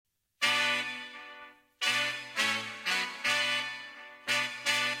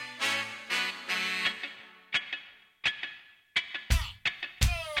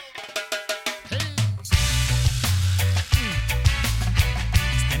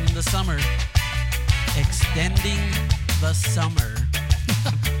the summer. Extending the summer.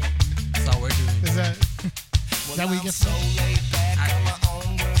 That's all we're doing. Is that what you get from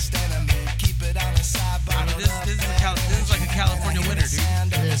this is like a California winter, dude.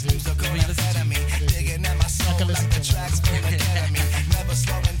 it? Is, dude. That's what we listen to. I can listen to it.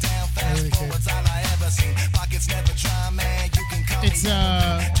 I really could. It's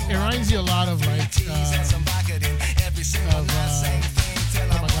it reminds you a lot of like oh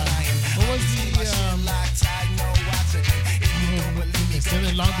my god, what was the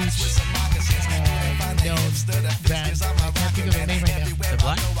in Long Beach band? I can't think of their name right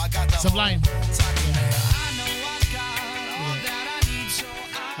now. Sublime. Yeah.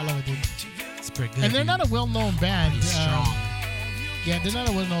 I love it, dude. It's pretty good. And they're not a well-known band. It's strong. Yeah, they're not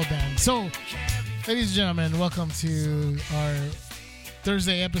a well-known band. So, ladies and gentlemen, welcome to our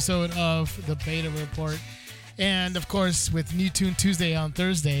Thursday episode of the Beta Report. And, of course, with New Tune Tuesday on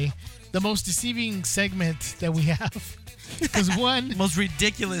Thursday, the most deceiving segment that we have. Because one... most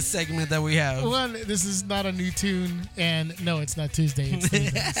ridiculous segment that we have. One, this is not a new tune. And, no, it's not Tuesday. It's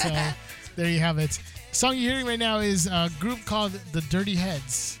Thursday. So, there you have it. The song you're hearing right now is a group called The Dirty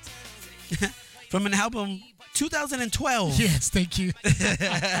Heads. From an album 2012. Yes, thank you.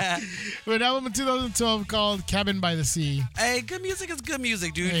 From an album in 2012 called Cabin by the Sea. Hey, good music is good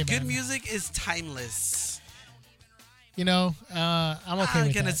music, dude. Hey, good man. music is timeless. You know, I'm okay I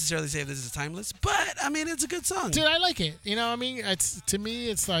with can't that. necessarily say this is timeless, but I mean, it's a good song. Dude, I like it. You know what I mean? It's to me,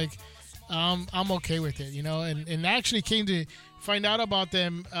 it's like I'm okay with it, you know? And I actually came to find out about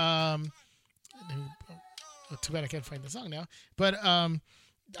them. Too bad I can't find the song now. But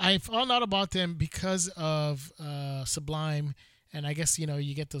I found out about them because of Sublime. And I guess, you know,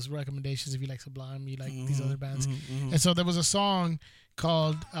 you get those recommendations if you like Sublime, you like these other bands. And so there was a song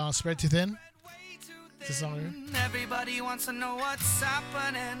called Spread Too Thin. It's a song here. Everybody wants to know what's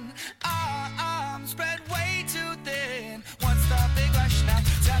happening. I'm spread way too thin. What's the big rush now?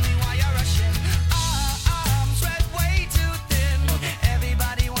 Tell me why you're rushing. I'm spread way too thin.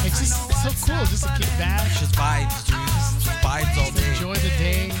 Everybody wants It's to know just what's so cool. Just to kick back, It's just vibes, dude. It's just vibes all day. enjoy the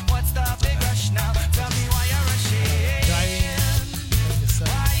day, What's the big rush now? Tell me why you're rushing. driving in the sun.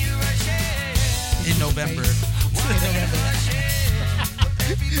 Why you rushing? In November. In November.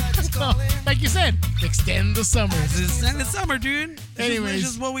 So, like you said, extend the summer. It's in the summer, dude. Anyways. It's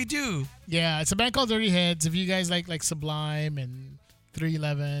just what we do. Yeah, it's a band called Dirty Heads. If you guys like Sublime and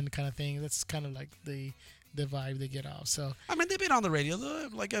 311 kind of thing, that's kind of like the vibe they get off. So I mean, they've been on the radio though.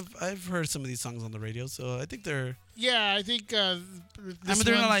 Like I've heard some of these songs on the radio, so I think they're. yeah, I think. I mean,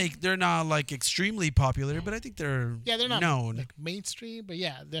 they're not like extremely popular, but I think they're. Yeah, they're not known. like mainstream, but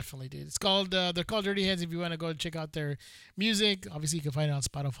yeah, definitely, dude. It's called they're called Dirty Heads. If you want to go check out their music, obviously you can find it on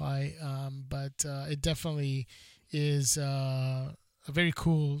Spotify. But it definitely is a very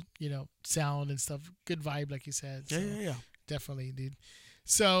cool, you know, sound and stuff. Good vibe, like you said. Yeah, So yeah. definitely, dude.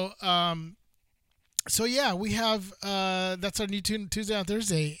 So so yeah, we have that's our New Tune Tuesday on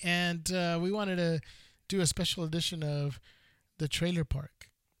Thursday, and we wanted to do a special edition of the Trailer Park.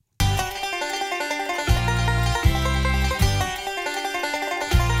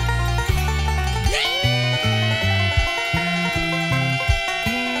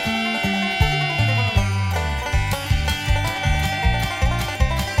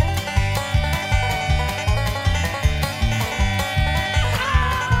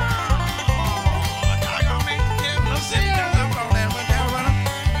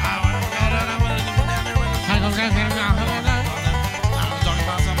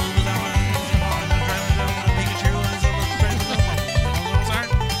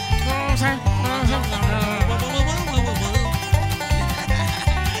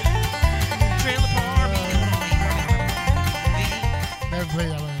 Never played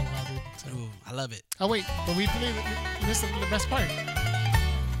that one in a while, dude. So. Ooh, I love it. Oh wait, but we missed the best part.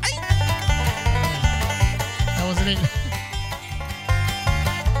 That wasn't it.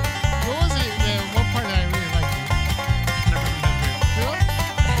 What was it? The one part that I really liked. Dude?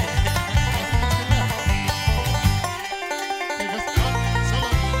 You know? Hey, let's go. Solo.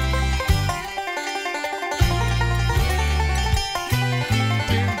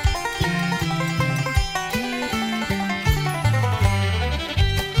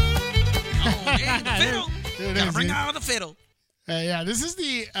 Fiddle. There it Gotta is, bring dude. out the fiddle. Yeah, this is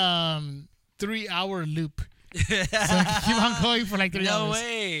the 3-hour loop. So I can keep on going for like 3 No hours.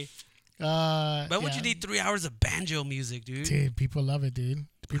 way. But would you need 3 hours of banjo music, dude? Dude, people love it, dude.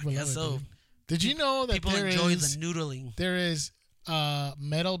 People I love guess it, so. dude. Did you know that People there enjoy is the noodling. there is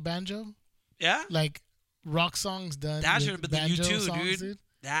metal banjo? Yeah? Like rock songs done That with should have been the new banjo tune, songs, dude.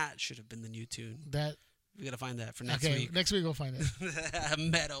 That should have been the new tune. That We gotta find that for next Okay, week. next week we'll find it.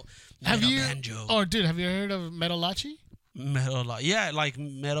 Metal. Have you? Banjo. Oh, dude, have you heard of Metalachi? Yeah, like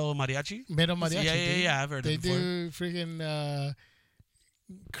metal mariachi. Metal Mariachi. Yeah. I've heard They it before. do freaking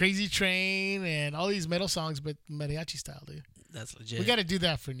Crazy Train and all these metal songs, but mariachi style, dude. That's legit. We got to do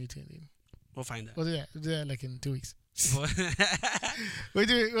that for New Tune, dude. We'll find that. We'll do that. We'll do that like in 2 weeks. We'll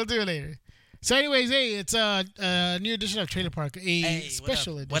do it later. So, anyways, hey, it's a new edition of Trailer Park,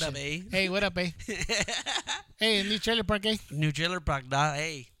 special edition. What up, eh? Hey, what up, eh? Hey, new Trailer Park, eh? New Trailer Park, dog.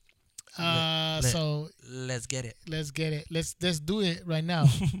 Hey. So let's get it. let's get it. Let's do it right now.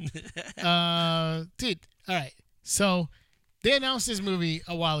 Dude, all right. So they announced this movie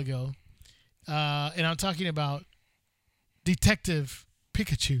a while ago, and I'm talking about Detective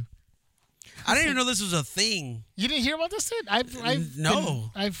Pikachu. I didn't even know this was a thing. You didn't hear about this, dude?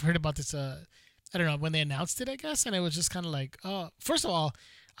 No. I've heard about this. I don't know, when they announced it, I guess, and it was just kind of like, first of all,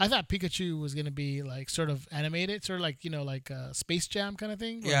 I thought Pikachu was gonna be like sort of animated, sort of like like Space Jam kind of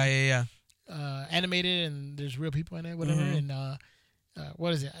thing. Yeah. Animated and there's real people in it, whatever. Mhm. And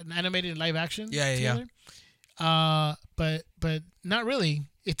what is it? An animated live action? Yeah. But not really.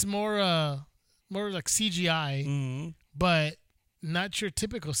 It's more like CGI, Mm-hmm. but not your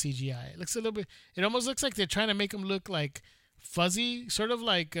typical CGI. It looks a little bit. It almost looks like they're trying to make them look like fuzzy, sort of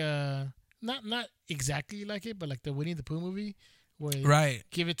like not exactly like it, but like the Winnie the Pooh movie, where they Right.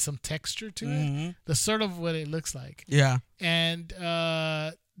 give it some texture to it. Mhm. That's sort of what it looks like. Yeah. And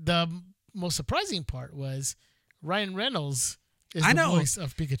the most surprising part was Ryan Reynolds is I the know. voice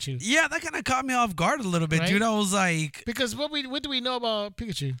of Pikachu. Yeah, that kind of caught me off guard a little bit, Right? dude. I was like, Because what do we know about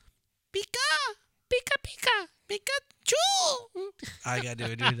Pikachu? Pika. Pikachu. I gotta do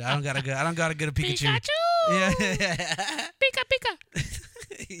it, dude. I don't gotta get a Pikachu. Yeah. Pika.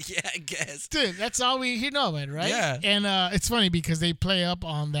 Yeah, I guess. Dude, that's all we know, man, right? Yeah. And it's funny because they play up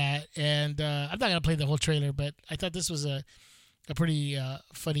on that, and I'm not gonna play the whole trailer, but I thought this was a pretty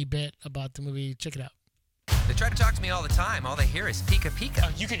funny bit about the movie. Check it out. They try to talk to me all the time. All they hear is Pika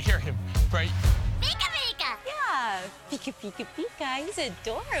Pika. You can hear him, right? Pika Pika! Yeah, Pika Pika Pika. He's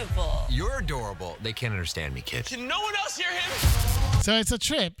adorable. You're adorable. They can't understand me, kid. Can no one else hear him? So it's a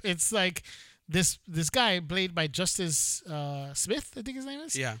trip. It's like this guy played by Justice Smith, I think his name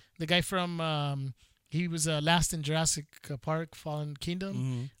is. Yeah. The guy from he was last in Jurassic Park: Fallen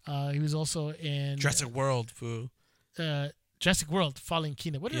Kingdom. He was also in Jurassic World, fool. Jurassic World: Fallen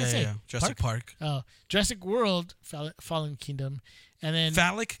Kingdom. What did I say? Yeah. Jurassic Park. Oh, Jurassic World: Fallen Kingdom, and then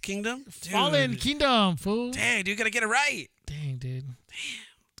Phallic Kingdom? Fallen Dude. Kingdom. Fool. Dang, dude, you gotta get it right. Dang, dude.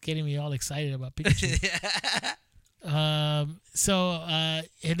 It's getting me all excited about Pikachu. And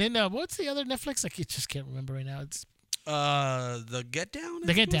then what's the other Netflix? I just can't remember right now. It's The Get Down?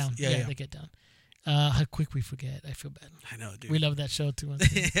 The Get Down. Yeah. The Get Down. How quick we forget. I feel bad. I know, dude. We love that show too much.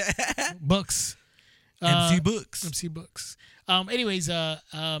 Books. MC Books. MC Books. Anyways,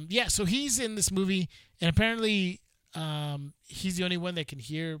 so he's in this movie, and apparently he's the only one that can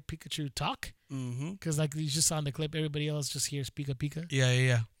hear Pikachu talk. Mm-hmm. Because like you just saw in the clip, everybody else just hears Pika Pika.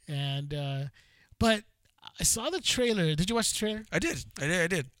 Yeah. And but I saw the trailer. Did you watch the trailer? I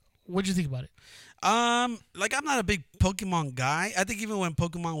did. What did you think about it? Like I'm not a big Pokemon guy. I think even when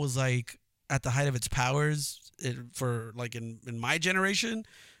Pokemon was like at the height of its powers, for like in my generation,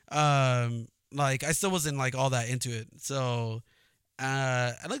 like I still wasn't like all that into it. So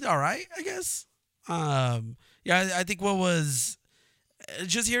I looked all right, I guess. I think what was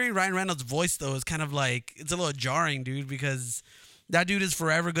just hearing Ryan Reynolds' voice though is kind of like it's a little jarring, dude, because that dude is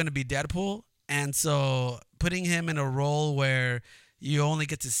forever going to be Deadpool, and so putting him in a role where you only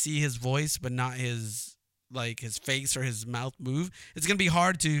get to see his voice but not his face or his mouth move, it's gonna be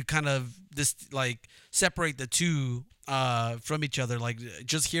hard to kind of separate the two from each other. Like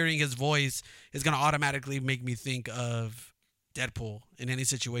just hearing his voice is gonna automatically make me think of Deadpool in any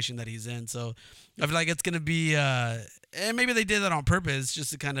situation that he's in. So I feel like it's gonna be and maybe they did that on purpose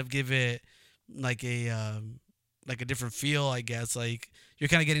just to kind of give it like a different feel, I guess. Like you're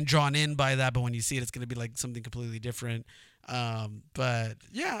kind of getting drawn in by that, but when you see it, it's gonna be like something completely different. But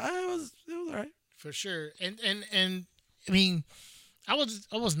yeah, it was all right. For sure. And I mean, I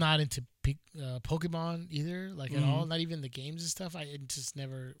was not into Pokemon either, like at all. Not even the games and stuff. I just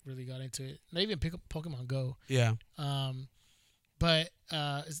never really got into it. Not even Pokemon Go. Yeah. But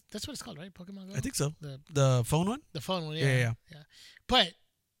that's what it's called, right? Pokemon Go. I think so. The phone one. The phone one. Yeah. But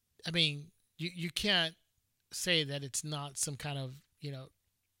I mean, you can't say that it's not some kind of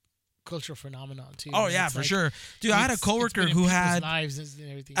cultural phenomenon too. Oh yeah, for sure, dude. I had a coworker who had lives and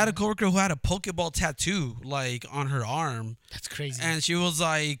everything. I had a coworker who had a Pokeball tattoo like on her arm. That's crazy. And she was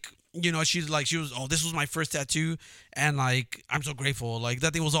like, she was, oh, this was my first tattoo, and like I'm so grateful. Like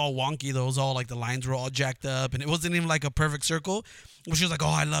that thing was all wonky though. It was all like the lines were all jacked up, and it wasn't even like a perfect circle. But she was like, oh,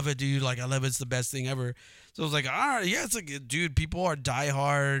 I love it, dude. Like I love it. It's the best thing ever. So I was like, all right, yeah, it's like, dude, people are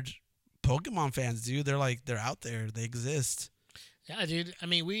diehard Pokemon fans, dude. They're out there. They exist. Yeah, dude. I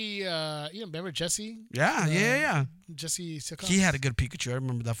mean, we remember Jesse? Yeah. Jesse Sikos? He had a good Pikachu. I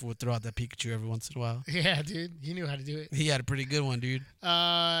remember that fool would throw out that Pikachu every once in a while. Yeah, dude. He knew how to do it. He had a pretty good one, dude.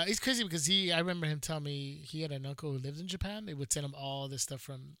 He's crazy because I remember him telling me he had an uncle who lived in Japan. They would send him all this stuff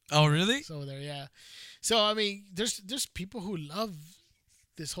from. Oh, really? Over there, yeah. So I mean, there's people who love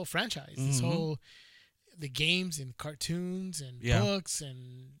this whole franchise, the games and cartoons and books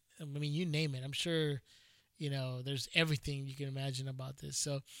and I mean, you name it. I'm sure, there's everything you can imagine about this.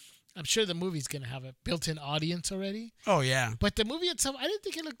 So I'm sure the movie's going to have a built-in audience already. Oh, yeah. But the movie itself, I didn't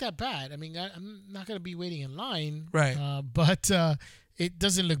think it looked that bad. I mean, I'm not going to be waiting in line. Right. But it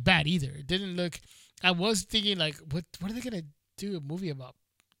doesn't look bad either. It didn't look... I was thinking, like, what are they going to do a movie about?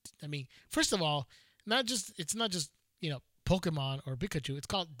 I mean, first of all, it's not just, Pokemon or Pikachu. It's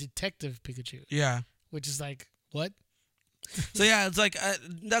called Detective Pikachu. Yeah. Which is like, what? So, yeah, it's like...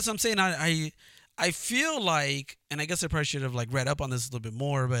 that's what I'm saying. I feel like, and I guess I probably should have like read up on this a little bit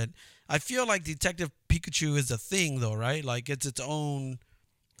more, but I feel like Detective Pikachu is a thing though, right? Like it's its own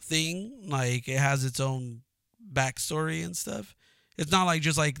thing. Like it has its own backstory and stuff. It's not like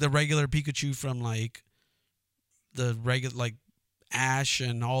just like the regular Pikachu from like the regular like Ash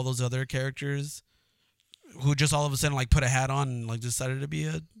and all those other characters who just all of a sudden like put a hat on and like decided to be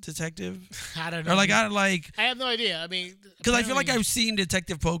a detective. I don't know. Or like I have no idea. I mean, because I feel like I've seen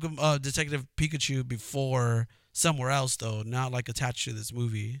Detective Pikachu before somewhere else though, not like attached to this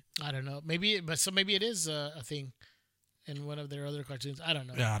movie. I don't know. Maybe it is a thing in one of their other cartoons. I don't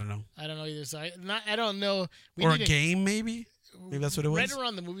know. Yeah, I don't know. I don't know either. So I don't know. Or a game maybe. Maybe that's what it was. Right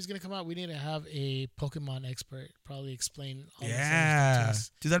around the movie's gonna come out, we need to have a Pokemon expert probably explain all this. Yeah,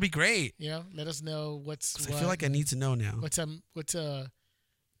 dude, that'd be great. Let us know what's. I feel like I need to know now. What's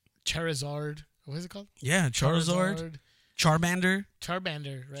Charizard? What is it called? Yeah, Charizard. Charmander,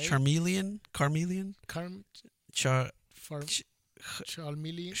 right? Charmeleon. Charmeleon.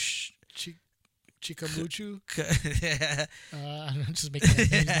 Chikamuchu. I'm just making up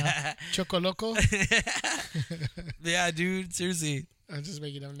names now. Chocoloco. Yeah, dude. Seriously. I'm just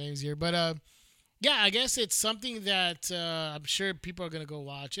making up names here. But, yeah, I guess it's something that I'm sure people are going to go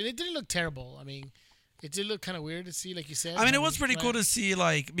watch. And it didn't look terrible. I mean, it did look kind of weird to see, like you said. I mean, it was pretty cool to see,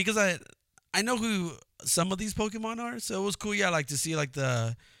 like, because I know who some of these Pokemon are. So it was cool, yeah, like to see, like,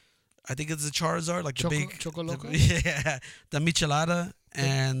 I think it's the Charizard, like the big. Chocoloco? Yeah. The Michelada.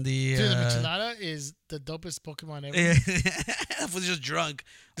 And the Michelada is the dopest Pokemon ever. Yeah. was just drunk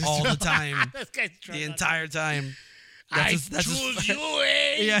all the time. This guy's drunk the entire time. I choose you,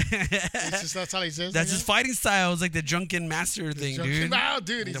 eh? Yeah. That's how he says. That's his fighting style. It's like the drunken master thing, dude. Wow,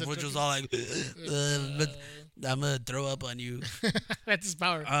 dude. The which was all like, I'm gonna throw up on you. That's his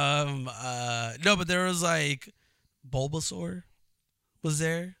power. No, but there was like Bulbasaur was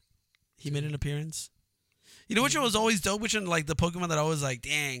there. He made an appearance. You know which one was always dope? Which one, like the Pokemon that I was like,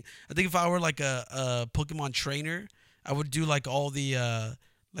 dang. I think if I were like a Pokemon trainer, I would do like all the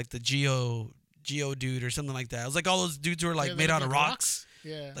like the Geo dude or something like that. It was like all those dudes who were like made out of rocks.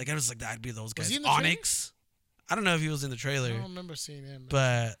 Yeah. Like I was like, that'd be those guys. Was he in the Onyx. I don't know if he was in the trailer. I don't remember seeing him.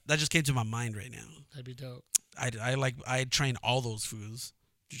 But that just came to my mind right now. That'd be dope. I'd train all those fools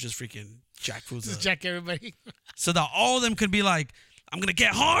to just freaking jack fools up. Just jack everybody. So that all of them could be like, I'm gonna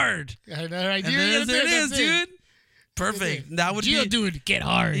get hard. I know, right? And there it is, dude. Perfect. That would be dude, get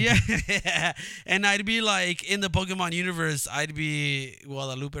hard. Yeah. And I'd be like in the Pokemon universe, I'd be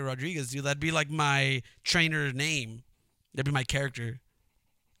Guadalupe Rodriguez, dude. That'd be like my trainer name. That'd be my character.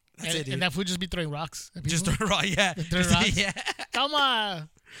 That's it, dude. And that would just be throwing rocks. Just throwing rocks, yeah. Throwing rocks? Yeah. Come on.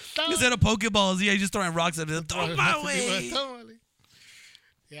 Instead of Pokeballs, yeah, just throwing rocks at them. Throw my way.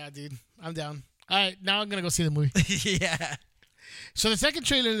 Yeah, dude. I'm down. All right, now I'm going to go see the movie. Yeah. So the second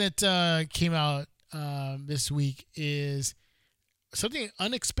trailer that came out this week is something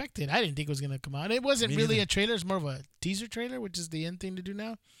unexpected. I didn't think it was going to come out. It wasn't really a trailer. It's more of a teaser trailer, which is the end thing to do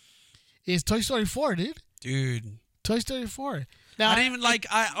now. It's Toy Story 4, dude. Dude. Toy Story 4. Now, I didn't even like,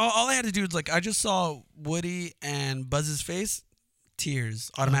 all I had to do was like, I just saw Woody and Buzz's face. Tears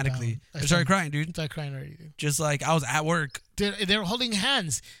automatically. I started crying, dude. I started crying already, dude. Just like I was at work. They're holding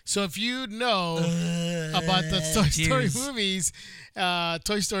hands. So if you know about the Toy Story movies,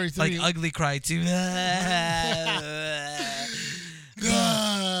 Toy Story 3. Like ugly cry too. But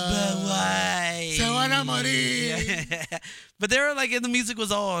why? Se van a morir. But they were like, and the music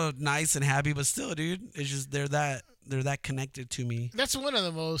was all nice and happy, but still, dude, it's just they're that connected to me. That's one of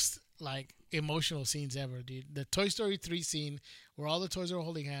the most like emotional scenes ever, dude. The Toy Story 3 scene where all the toys are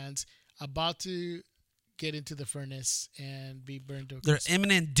holding hands, about to get into the furnace and be burned to a Their crisp.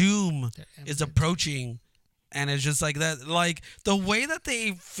 imminent doom Their is imminent approaching, and it's just like that. Like the way that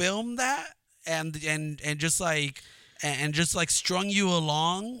they filmed that, and just like. And just like strung you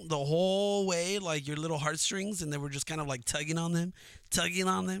along the whole way, like your little heartstrings, and they were just kind of like tugging on them. And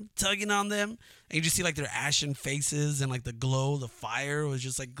you just see like their ashen faces and like the glow, the fire was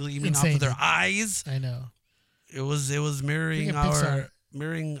just like gleaming off Insane, of their dude. eyes. I know. It was mirroring Freaking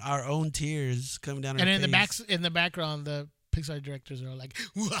Pixar. our own tears coming down our And face. in the background, the Pixar directors are like,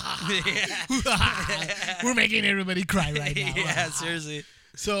 we're making everybody cry right now. Yeah, seriously.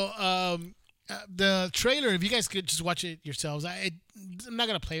 So, the trailer, if you guys could just watch it yourselves, I'm not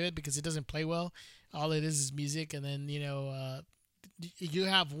going to play it because it doesn't play well. All it is music. And then, you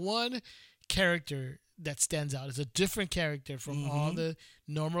have one character that stands out. It's a different character from all the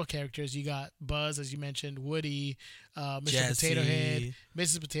normal characters. You got Buzz, as you mentioned, Woody, Mr. Jesse. Potato Head,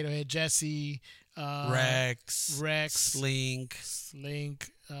 Mrs. Potato Head, Jesse, Rex, Slink,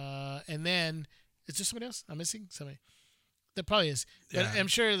 Slink. and then is there somebody else I'm missing? Somebody. There probably is, but Yeah. I'm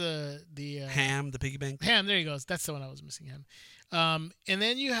sure the Ham, the piggy bank. Ham. There you go. That's the one I was missing. Ham. And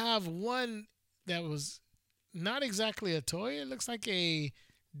then you have one that was not exactly a toy. It looks like a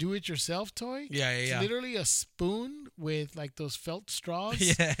do-it-yourself toy. Yeah. It's literally a spoon with like those felt straws.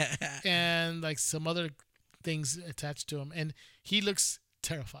 Yeah. And like some other things attached to him, and he looks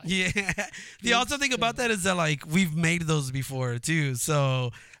terrified. Yeah. The awesome thing about that is that like we've made those before too.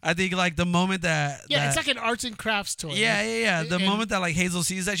 So I think like the moment that It's like an arts and crafts toy. Yeah. The And- moment that like Hazel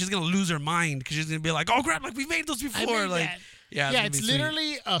sees that, she's gonna lose her mind because she's gonna be like, "Oh crap! Like we made those I before." made Like, that. yeah, Yeah, it's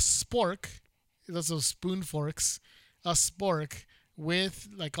literally a spork. Those spoon forks, a spork with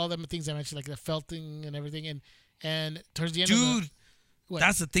like all them things I mentioned, like the felting and everything, and towards the end, dude. of what?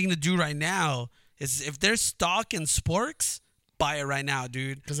 That's the thing to do right now. Is if there's stock in sporks, buy it right now,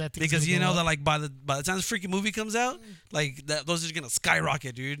 dude. Because you know that like by the time this freaking movie comes out, like those are gonna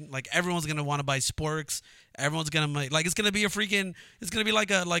skyrocket, dude. Like everyone's gonna want to buy sporks. Everyone's gonna like it's gonna be like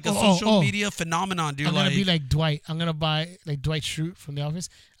a social media phenomenon, dude. I'm gonna be like Dwight. I'm gonna buy like Dwight Schrute from The Office.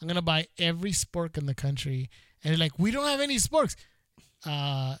 I'm gonna buy every spork in the country, and they're like, we don't have any sporks.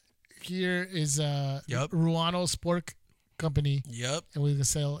 Here is Ruano Spork Company. Yep. And we're gonna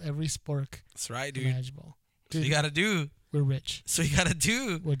sell every spork. That's right, dude. Imaginable. So you gotta do. We're rich. So you gotta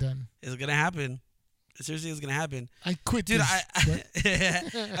do. We're done. It's gonna happen. Seriously, it's gonna happen. I quit, dude.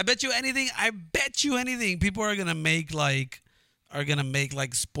 this. I bet you anything. People are gonna make spork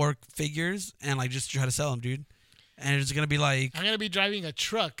figures and like just try to sell them, dude. And it's gonna be like I'm gonna be driving a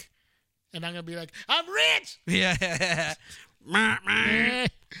truck, and I'm gonna be like, I'm rich. Yeah.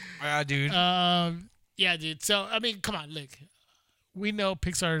 Dude. Yeah, dude. So I mean, come on, look. We know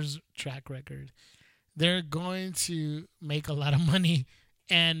Pixar's track record. They're going to make a lot of money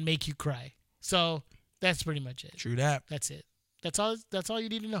and make you cry. So that's pretty much it. True that. That's it. That's all you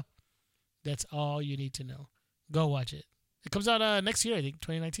need to know. That's all you need to know. Go watch it. It comes out next year, I think,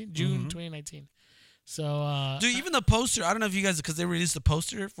 2019, June 2019. So, dude, even the poster. I don't know if you guys, because they released the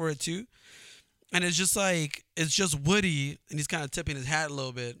poster for it too, and it's just Woody, and he's kind of tipping his hat a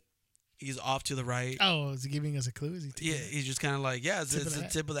little bit. He's off to the right. Oh, is he giving us a clue? Is he? He's just kind of like, it's the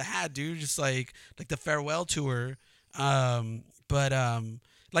tip of the hat, dude. Just like the farewell tour. Like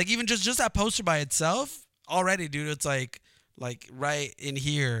even just that poster by itself already, dude. It's like right in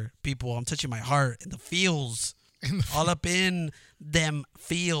here, people. I'm touching my heart in the feels, all up in them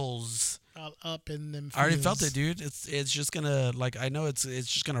feels. All up in them feels. I already felt it, dude. It's just gonna I know it's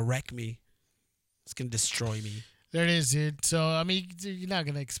just gonna wreck me. It's gonna destroy me. There it is, dude. So, I mean, you're not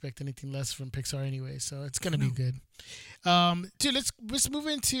going to expect anything less from Pixar anyway, so it's going to be good. Dude, let's move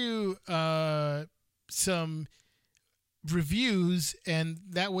into some reviews, and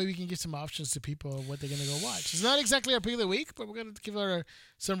that way we can give some options to people of what they're going to go watch. It's not exactly our pick of the week, but we're going to give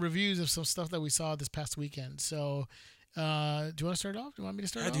some reviews of some stuff that we saw this past weekend. So, do you want to start off? Do you want me to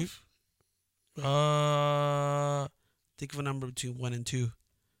start off? I do. Think of a number between 1 and 2.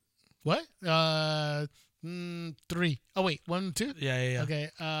 What? 3. Oh wait, 1, 2. Yeah.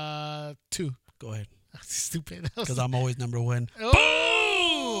 Okay. 2. Go ahead. Stupid. Because I'm always number 1.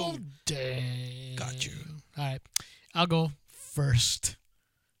 Oh, dang. Got you. All right, I'll go first.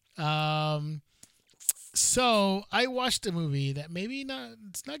 So I watched a movie that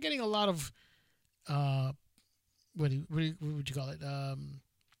it's not getting a lot of what would you call it?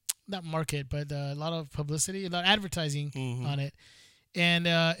 Not market, but a lot of publicity, a lot of advertising on it. And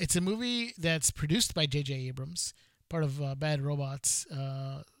it's a movie that's produced by J.J. Abrams, part of Bad Robot's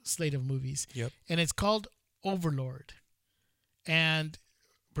slate of movies. Yep. And it's called Overlord. And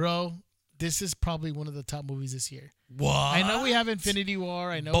bro, this is probably one of the top movies this year. What? I know we have Infinity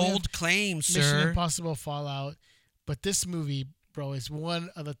War. I know we have Bold claim, Mission sir. Impossible Fallout, but this movie, bro, is one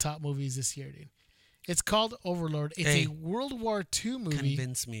of the top movies this year, dude. It's called Overlord. It's Hey, a World War II movie.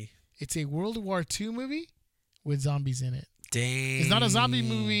 Convince me. It's a World War II movie with zombies in it. Dang. It's not a zombie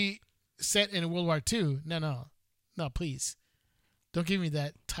movie set in World War II. No, please. Don't give me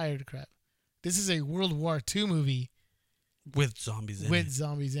that tired crap. This is a World War II movie with zombies in with it.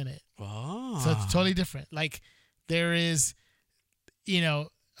 zombies in it. Oh. So it's totally different. Like there is, what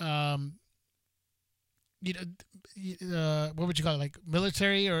would you call it? Like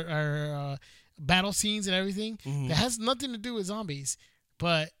military or battle scenes and everything that has nothing to do with zombies,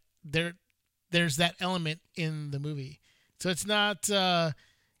 but there's that element in the movie. So it's not,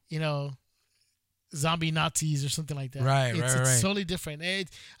 zombie Nazis or something like that. Right, it's totally different.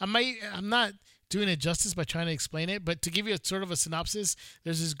 I'm not doing it justice by trying to explain it, but to give you a sort of a synopsis,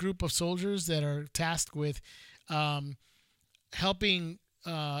 there's this group of soldiers that are tasked with helping.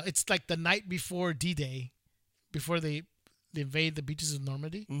 It's like the night before D-Day, before they invade the beaches of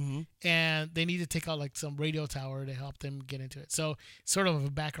Normandy, and they need to take out like some radio tower to help them get into it. So sort of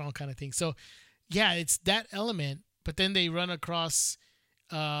a background kind of thing. So yeah, it's that element, but then they run across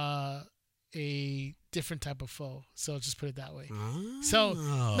a different type of foe. So just put it that way. Oh. So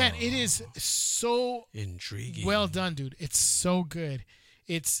man, it is so intriguing. well done, dude. It's so good.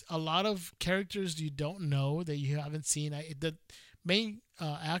 It's a lot of characters you don't know that you haven't seen. The main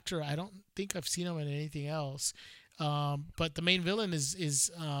actor, I don't think I've seen him in anything else. But the main villain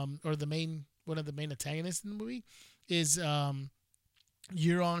is or one of the main antagonists in the movie is Euron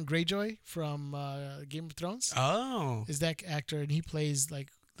Greyjoy from Game of Thrones. Oh, is that actor, and he plays like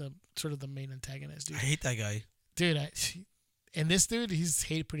the sort of the main antagonist, dude. I hate that guy, dude. And this dude, he's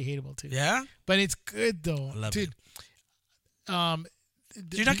pretty hateable too. Yeah, but it's good though, I love dude. It.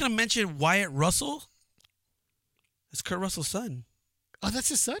 You're not gonna mention Wyatt Russell? It's Kurt Russell's son. Oh, that's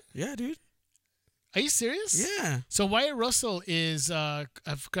his son? Yeah, dude. Are you serious? Yeah. So Wyatt Russell is I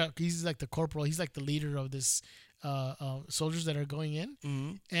forgot, he's like the corporal. He's like the leader of this soldiers that are going in.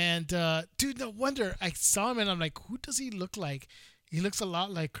 Mm-hmm. And dude, no wonder I saw him and I'm like, who does he look like? He looks a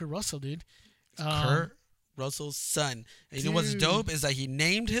lot like Kurt Russell, dude. Kurt Russell's son. And you know what's dope is that he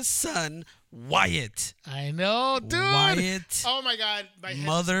named his son Wyatt. I know, dude. Wyatt. Oh my God.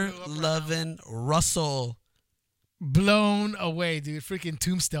 Mother loving Russell. Blown away, dude. Freaking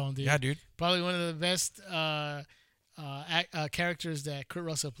Tombstone, dude. Yeah, dude. Probably one of the best characters that Kurt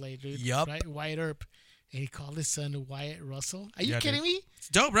Russell played, dude. Yup. Right? Wyatt Earp. And he called his son Wyatt Russell. Are you kidding me? It's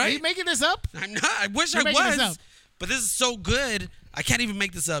dope, right? Are you making this up? I'm not. I wish I was. But this is so good. I can't even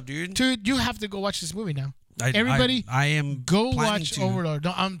make this up, dude. Dude, you have to go watch this movie now. Everybody, I am go watch Overlord.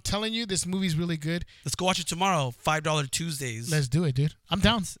 No, I'm telling you, this movie's really good. Let's go watch it tomorrow. $5 Tuesdays. Let's do it, dude. I'm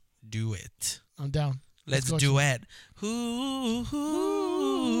down. Let's do it. I'm down. Let's do it.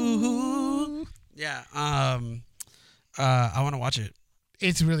 Yeah. I want to watch it.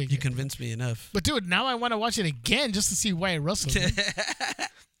 It's really good. You convinced me enough. But dude, now I want to watch it again just to see Wyatt Russell.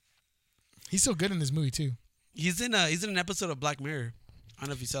 He's so good in this movie too. He's in an episode of Black Mirror. I don't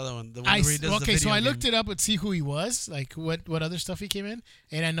know if you saw that one. The one where he does the okay, so video I game. looked it up to see who he was, like what other stuff he came in,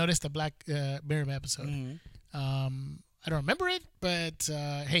 and I noticed the Black Mirror episode. Mm-hmm. I don't remember it, but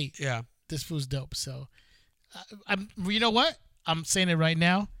hey, yeah, this fool's dope. So, you know what? I'm saying it right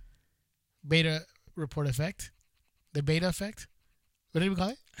now. Beta report effect, the beta effect. What did we call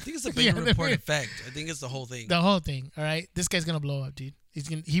it? I think it's the beta report effect. I think it's the whole thing. The whole thing. All right, this guy's gonna blow up, dude.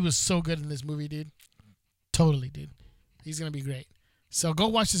 He was so good in this movie, dude. Totally, dude. He's gonna be great. So go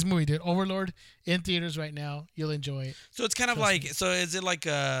watch this movie, dude. Overlord in theaters right now. You'll enjoy it. So it's kind of like, so is it like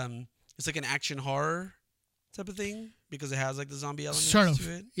it's like an action horror type of thing because it has like the zombie elements sort of.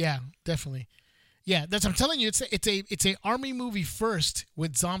 to it? Yeah, definitely. Yeah, that's I'm telling you. It's a army movie first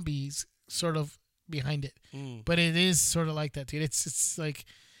with zombies sort of behind it, but it is sort of like that, dude. It's like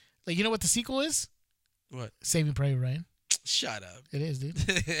you know what the sequel is? What? Saving Private Ryan. Shut up. It is, dude.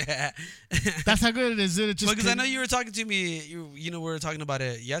 That's how good it is. It just because I know you were talking to me. You know we were talking about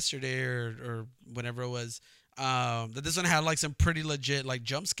it yesterday or whenever it was. That this one had like some pretty legit like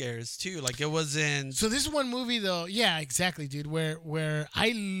jump scares too. Like it wasn't. So this one movie though, yeah, exactly, dude. Where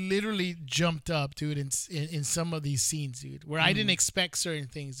I literally jumped up, dude, in some of these scenes, dude. Where I didn't expect certain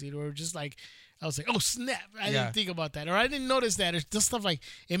things, dude. Or just like I was like, oh snap, I didn't think about that, or I didn't notice that, or just stuff like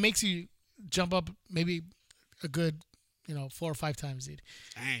it makes you jump up maybe a good 4 or 5 times, dude.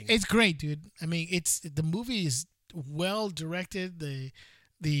 Dang. It's great, dude. I mean, the movie is well directed. The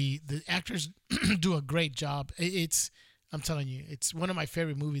actors do a great job. I'm telling you, it's one of my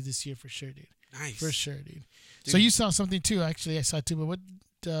favorite movies this year for sure, dude. Nice. For sure, dude. So you saw something too. Actually, I saw it too. But what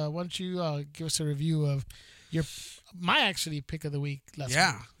why don't you give us a review of my actually pick of the week last week?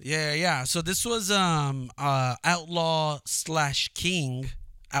 Yeah. So this was Outlaw King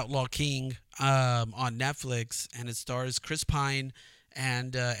on Netflix, and it stars Chris Pine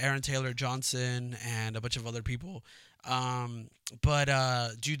and Aaron Taylor Johnson and a bunch of other people. But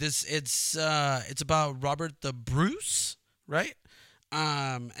dude, it's about Robert the Bruce, right?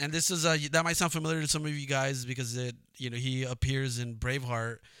 And this is that might sound familiar to some of you guys because he appears in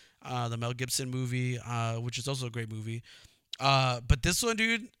Braveheart, the Mel Gibson movie, which is also a great movie. But this one,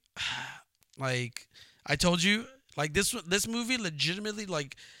 dude, like I told you, like this movie legitimately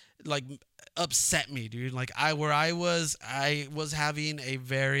like upset me, dude. Like I was having a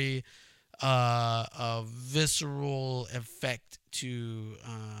very a visceral effect to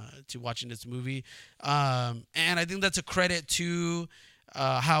watching this movie, and I think that's a credit to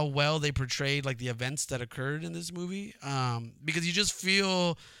how well they portrayed like the events that occurred in this movie, because you just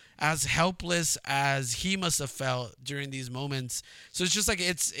feel as helpless as he must have felt during these moments. So it's just like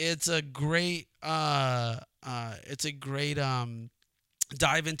it's a great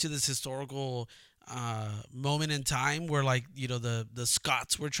dive into this historical moment in time where the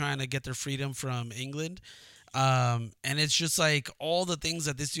Scots were trying to get their freedom from England, and it's just like all the things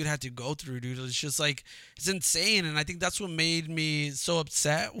that this dude had to go through, dude. It's just like it's insane, and I think that's what made me so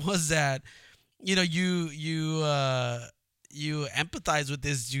upset was that you empathize with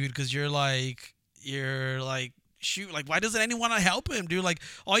this dude because you're like shoot, like why doesn't anyone want to help him, dude? Like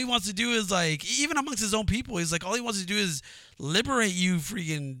all he wants to do is like, even amongst his own people, he's like all he wants to do is liberate you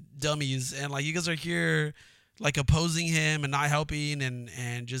freaking dummies, and like you guys are here like opposing him and not helping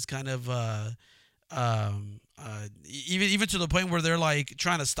and just kind of even to the point where they're like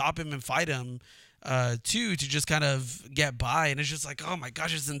trying to stop him and fight him to just kind of get by, and it's just like, oh my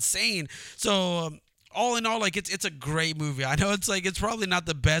gosh, it's insane. So all in all, like it's a great movie. I know it's probably not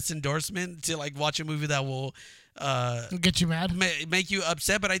the best endorsement to like watch a movie that will get you mad, make you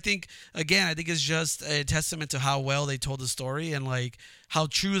upset, but I think it's just a testament to how well they told the story and like how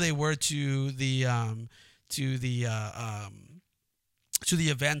true they were to the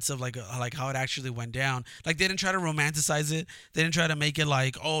events of like how it actually went down. Like they didn't try to romanticize it. They didn't try to make it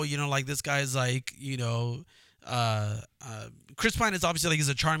like, oh, like this guy's like, Chris Pine is obviously like he's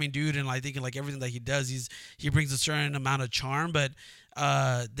a charming dude, and I think like everything that he does, he brings a certain amount of charm, but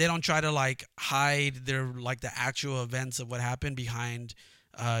they don't try to like hide their like the actual events of what happened behind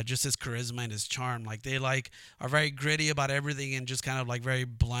just his charisma and his charm. Like they like are very gritty about everything and just kind of like very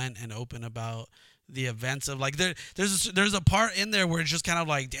blunt and open about the events of like there's a part in there where it's just kind of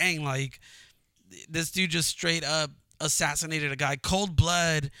like, dang, like this dude just straight up assassinated a guy cold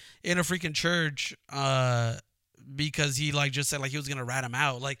blood in a freaking church because he like just said like he was gonna rat him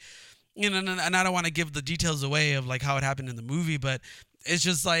out, like, and I don't want to give the details away of like how it happened in the movie, but it's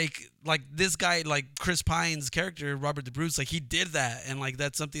just like this guy, like Chris Pine's character Robert the Bruce, like he did that, and like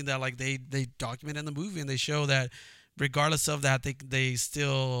that's something that like they document in the movie, and they show that regardless of that they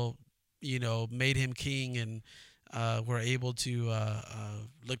still made him king and were able to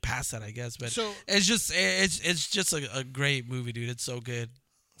look past that, I guess. But so it's just a great movie, dude. It's so good.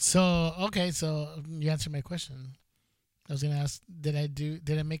 So okay, so you answered my question. I was gonna ask, did I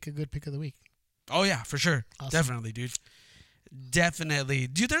make a good pick of the week? Oh yeah, for sure. Awesome. Definitely, dude.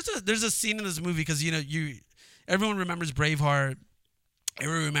 There's a scene in this movie because everyone remembers Braveheart,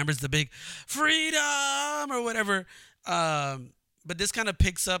 everyone remembers the big freedom or whatever, but this kind of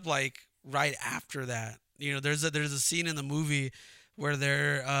picks up like right after that. There's a scene in the movie where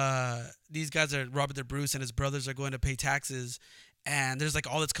these guys are Robert the Bruce and his brothers are going to pay taxes, and there's like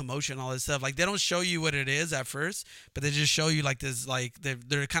all this commotion, all this stuff. Like they don't show you what it is at first, but they just show you like this, like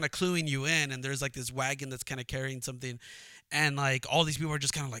they're kind of cluing you in, and there's like this wagon that's kind of carrying something, and like all these people are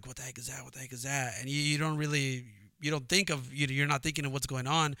just kind of like, what the heck is that? What the heck is that? And you don't think of, you're not thinking of what's going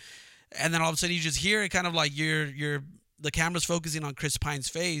on, and then all of a sudden you just hear it, kind of like the camera's focusing on Chris Pine's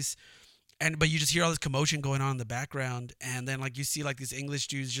face. But you just hear all this commotion going on in the background, and then like you see like these English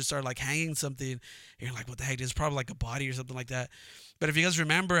dudes just start like hanging something. And you're like, what the heck? It's probably like a body or something like that. But if you guys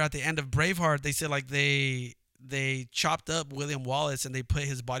remember, at the end of Braveheart, they said like they chopped up William Wallace and they put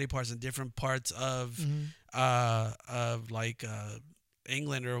his body parts in different parts of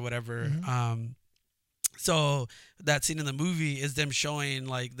England or whatever. Mm-hmm. So that scene in the movie is them showing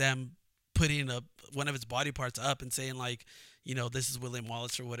like them putting up one of his body parts up and saying like, this is William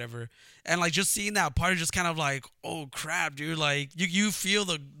Wallace or whatever. And like just seeing that part is just kind of like, oh crap, dude. Like you feel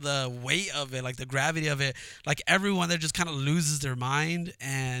the weight of it, like the gravity of it. Like everyone there just kind of loses their mind.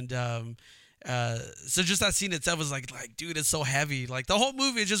 And So just that scene itself is like, dude, it's so heavy. Like the whole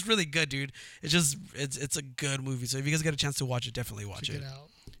movie is just really good, dude. It's a good movie. So if you guys get a chance to watch it, definitely watch Check it. it out.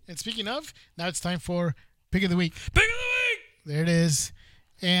 And speaking of, now it's time for Pick of the Week. Pick of the week. There it is.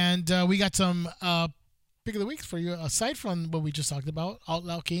 And we got some Pick of the Week for you, aside from what we just talked about.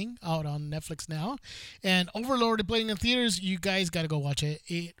 Outlaw King, out on Netflix now. And Overlord playing in theaters. You guys got to go watch it.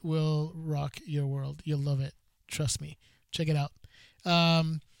 It will rock your world. You'll love it. Trust me. Check it out.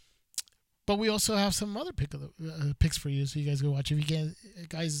 But we also have some other picks for you, so you guys go watch. If you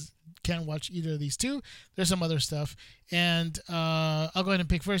guys can't watch either of these two, there's some other stuff. And I'll go ahead and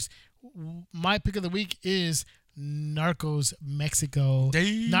pick first. My pick of the week is Narcos Mexico.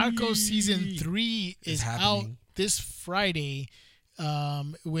 Narcos season 3 is out this Friday,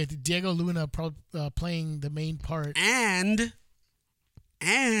 with Diego Luna playing the main part, and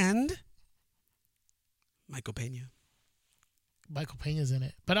Michael Pena. Michael Pena's in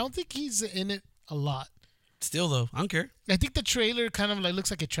it, but I don't think he's in it a lot. Still though, I don't care. I think the trailer kind of like looks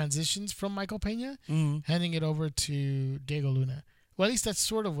like it transitions from Michael Pena, handing it over to Diego Luna. Well, at least that's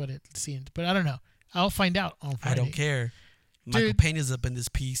sort of what it seemed, but I don't know. I'll find out on Friday. I don't care. Michael Pena's up in this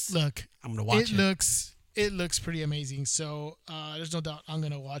piece. Look, I'm gonna watch it. It looks pretty amazing. So there's no doubt I'm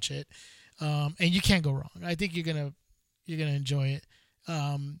gonna watch it, and you can't go wrong. I think you're gonna enjoy it.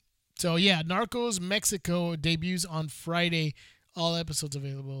 So yeah, Narcos Mexico debuts on Friday. All episodes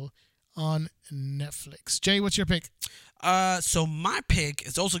available on Netflix. Jay, what's your pick? So my pick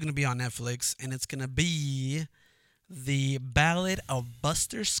is also gonna be on Netflix, and it's gonna be The Ballad of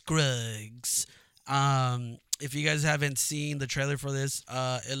Buster Scruggs. If you guys haven't seen the trailer for this,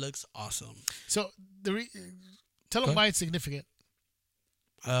 it looks awesome. So tell them why it's significant.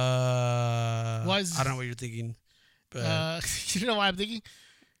 I don't know what you're thinking, but you know why I'm thinking?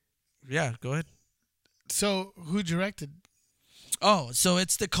 Yeah, go ahead. So who directed? Oh, so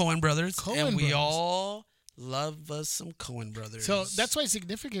it's the Coen brothers, and we brothers. all love us some Coen brothers. So that's why it's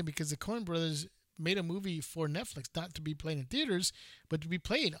significant, because the Coen brothers made a movie for Netflix, not to be played in theaters, but to be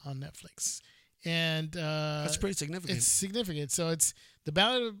played on Netflix. And that's pretty significant. It's significant. So it's The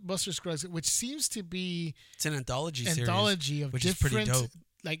Ballad of Buster Scruggs, which seems to be it's an anthology series, of which is pretty different, dope.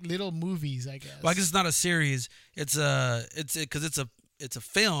 like little movies, I guess. Well, I guess it's not a series. It's a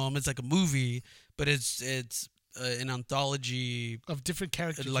film. It's like a movie, but it's an anthology of different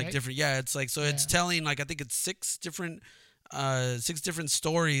characters, like right? different. Yeah, it's like it's telling like I think it's six different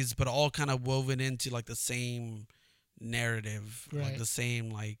stories, but all kind of woven into like the same narrative, like the same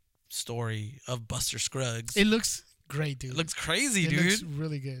like story of Buster Scruggs. It looks great, dude. It looks crazy, dude. It looks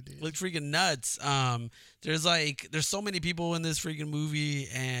really good, dude. It looks freaking nuts. There's so many people in this freaking movie,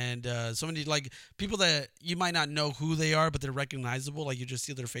 and so many like people that you might not know who they are, but they're recognizable. Like you just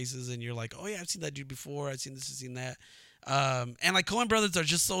see their faces, and you're like, oh yeah, I've seen that dude before. I've seen this, I've seen that. And like Coen brothers are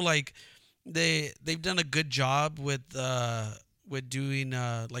just so like they've done a good job with doing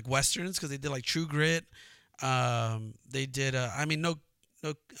like westerns, because they did like True Grit. They did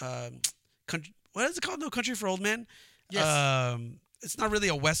country, what is it called? No Country for Old Men. Yes. It's not really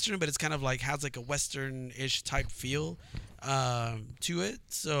a western, but it's kind of like has like a western-ish type feel to it.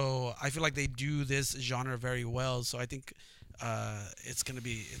 So I feel like they do this genre very well. So I think it's gonna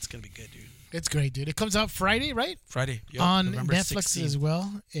be good, dude. It's great, dude. It comes out Friday, right? Friday, yep, on November Netflix 16th. as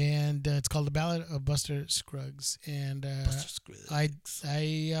well, and it's called The Ballad of Buster Scruggs. And Buster Scruggs.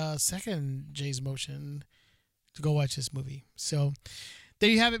 I second Jay's motion to go watch this movie. So there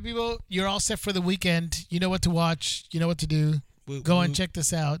you have it, people. You're all set for the weekend. You know what to watch. You know what to do. Go and check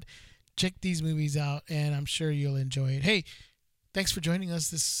this out. Check these movies out, and I'm sure you'll enjoy it. Hey, thanks for joining us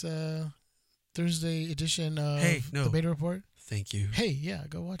this Thursday edition of the Beta Report. Thank you. Hey, yeah,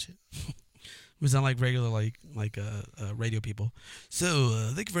 go watch it. We sound like regular radio people.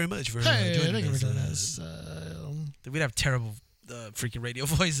 So thank you very much for joining us. Thank you for joining us. We'd have terrible freaking radio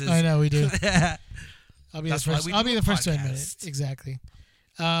voices. I know we do. I'll be That's the first. why we I'll do be a the first to admit podcast. it. Exactly.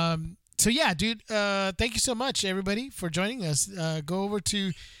 So yeah, dude. Thank you so much, everybody, for joining us. Go over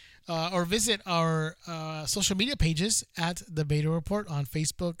to or visit our social media pages at the Beta Report on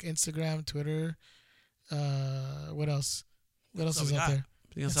Facebook, Instagram, Twitter. What else? What else is out there?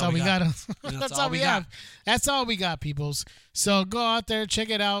 That's all we got. That's all we have. That's all we got, peoples. So go out there, check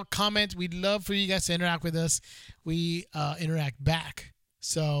it out, comment. We'd love for you guys to interact with us. We interact back.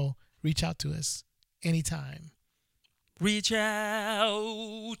 So reach out to us anytime. Reach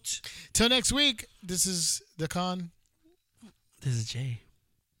out. Till next week, this is the Con. This is Jay.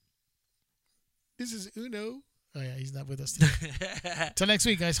 This is Uno. Oh, yeah, he's not with us today. Till next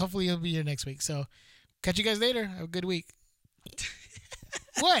week, guys. Hopefully, he'll be here next week. So catch you guys later. Have a good week.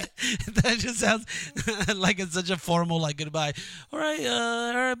 What? That just sounds like it's such a formal like goodbye. All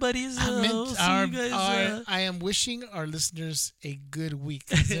right, buddies. We'll see you guys, I am wishing our listeners a good week.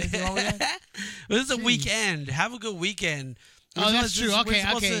 Is there anything wrong with that? This is a weekend. Have a good weekend. Oh, that's true. Okay,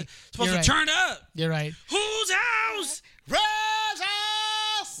 We're supposed You're to right. turn up. You're right. Whose house? Rose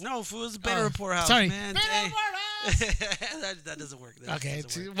House! No, fool, it's Beta Report House, sorry. man. Beta Hey. Report House! that doesn't work. That Okay.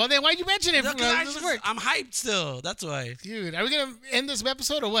 doesn't work. Well, then why'd you mention it? No, 'cause Doesn't work. I'm hyped still. That's why. Dude, are we going to end this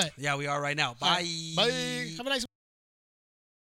episode or what? Yeah, we are right now. Bye. Bye. Have a nice